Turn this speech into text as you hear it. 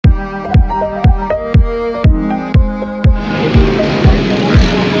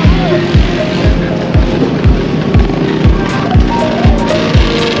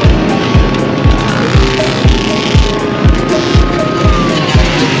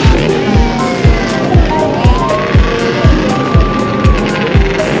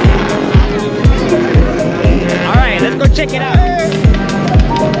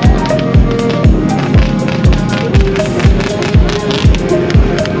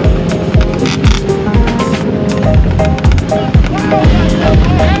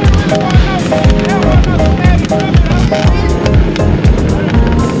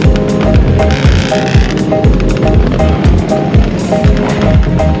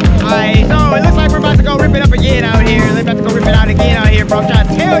rip it up again out here. They're about to go rip it out again out here, bro. I'm trying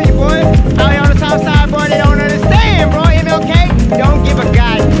to tell you, boy. Out here on the south side, boy, they don't understand, bro. MLK don't give a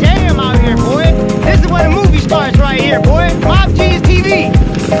goddamn out here, boy. This is where the movie starts right here, boy. Mob G's TV.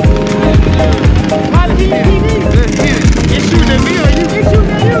 Mob G's TV. Let's get it. It's shooting at me or you? It's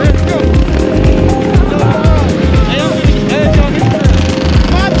shooting at you. Let's go.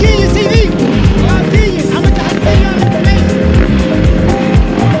 Mob G's TV. Mob G's. I'm going to tell you all the information.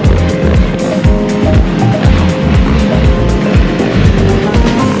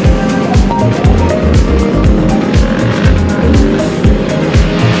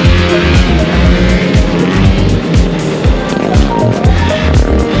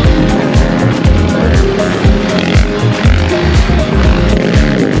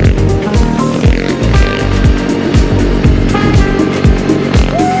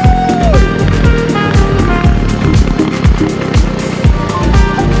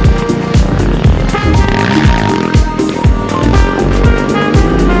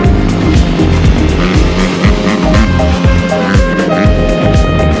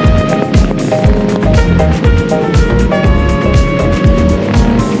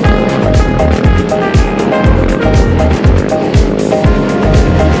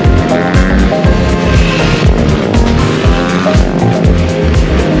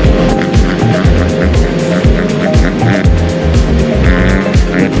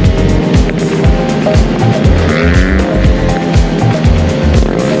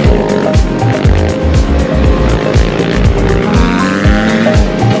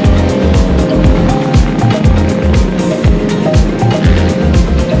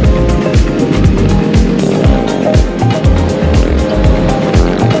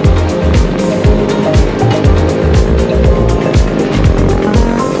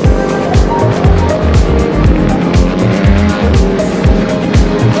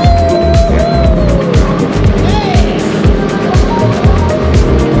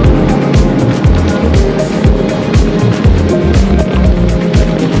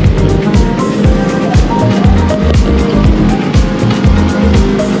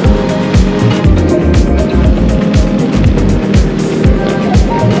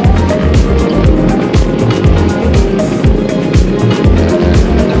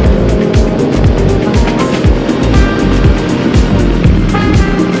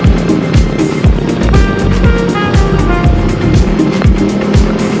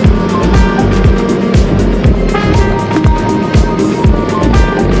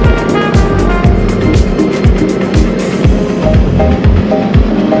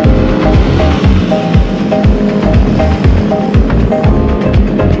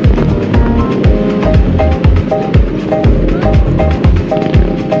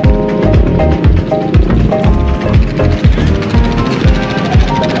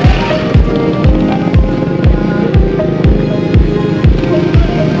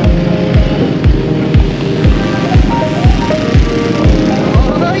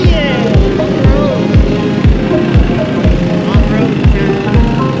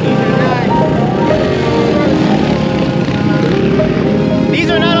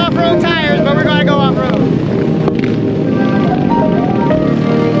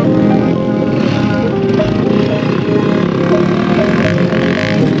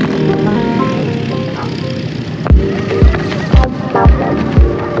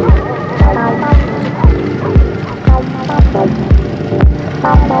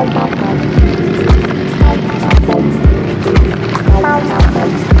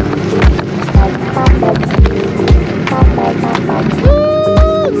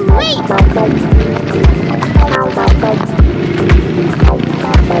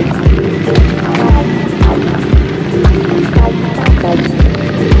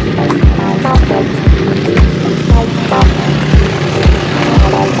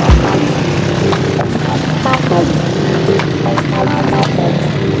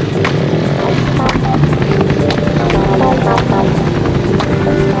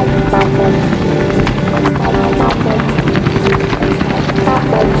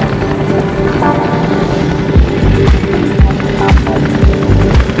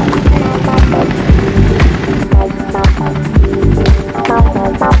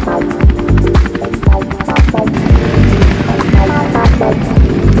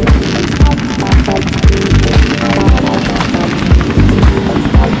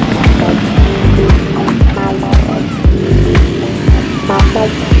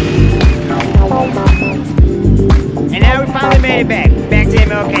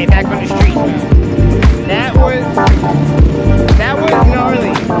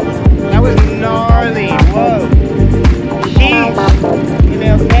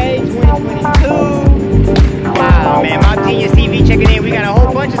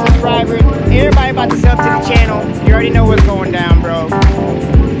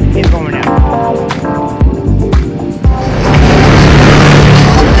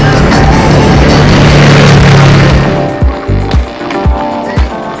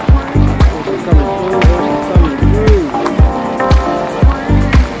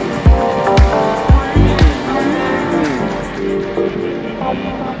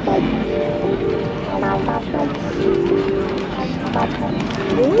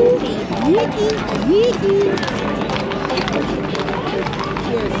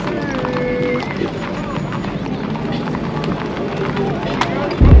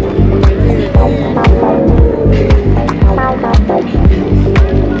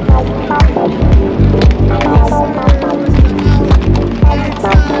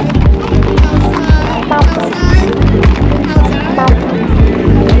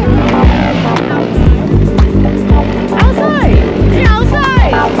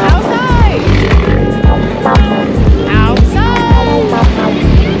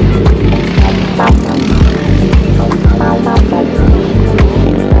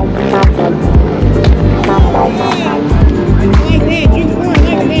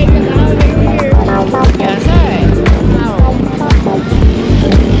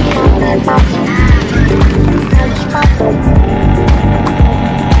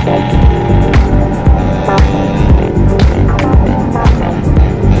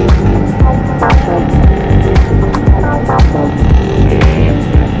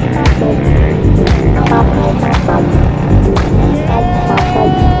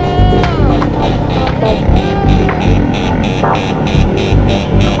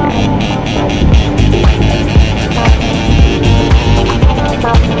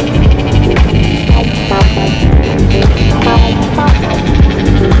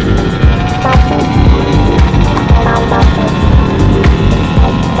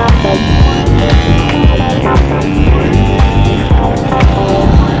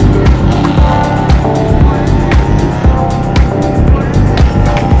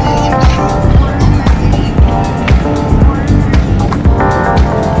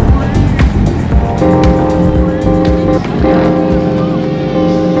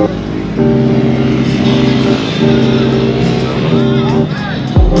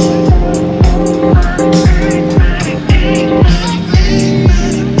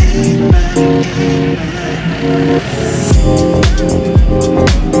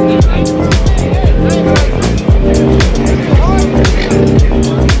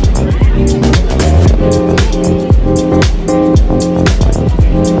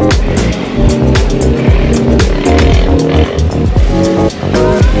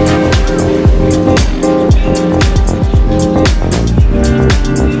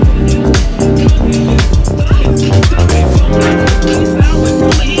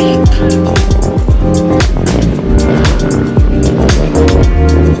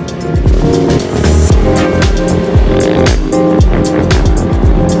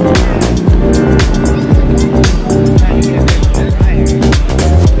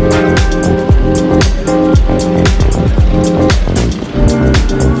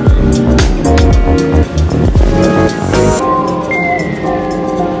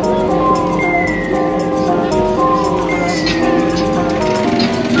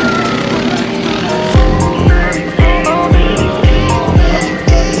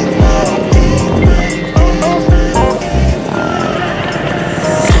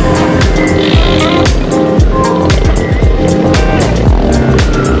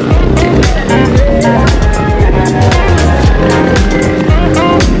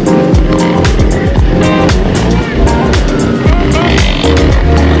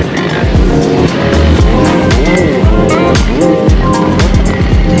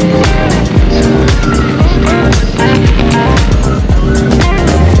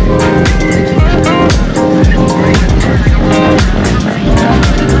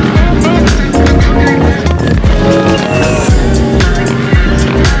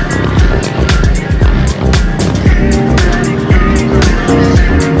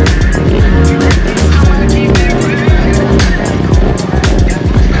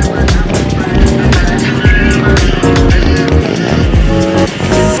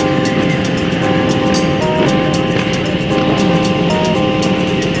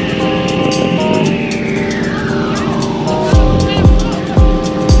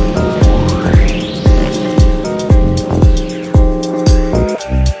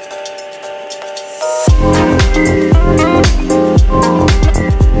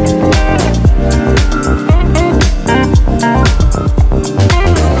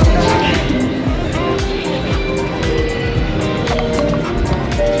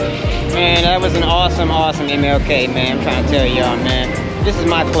 awesome MLK, man. I'm trying to tell y'all, man. This is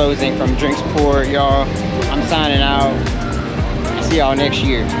my closing from Drinksport, y'all. I'm signing out. I'll see y'all next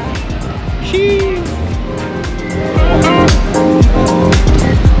year. Cheers.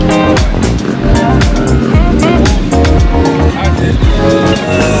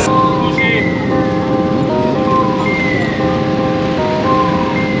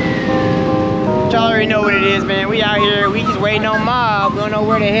 But y'all already know what it is, man. We out here, we just waiting on Mob. We don't know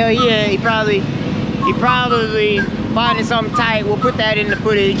where the hell he at. He probably finding something tight. We'll put that in the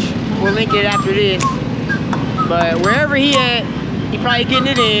footage. We'll link it after this. But wherever he at, he probably getting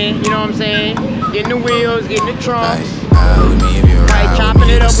it in, you know what I'm saying? Getting the wheels, getting the trunks. Probably chopping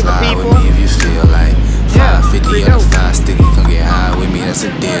it up with the people. If you feel like 550 on the 5 sticky, come get high with me, that's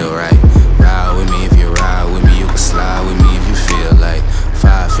a deal, right? Ride with me if you ride with me, you can slide with me if you feel like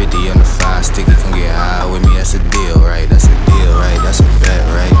 550 on the 5 sticky, come get high with me, that's a deal, right? That's a deal, right? That's a bet,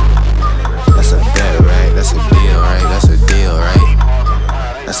 right? That's a bet, right? That's a deal, right? That's a deal, right?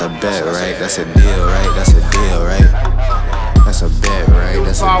 That's a bet, right? That's a deal, right? That's a deal, right? That's a bet, right?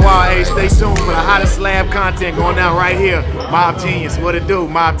 That's a deal, hey, stay tuned for the hottest slab content going down right here. Mob Genius, what it do?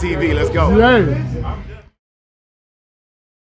 Mob TV, let's go. Yeah.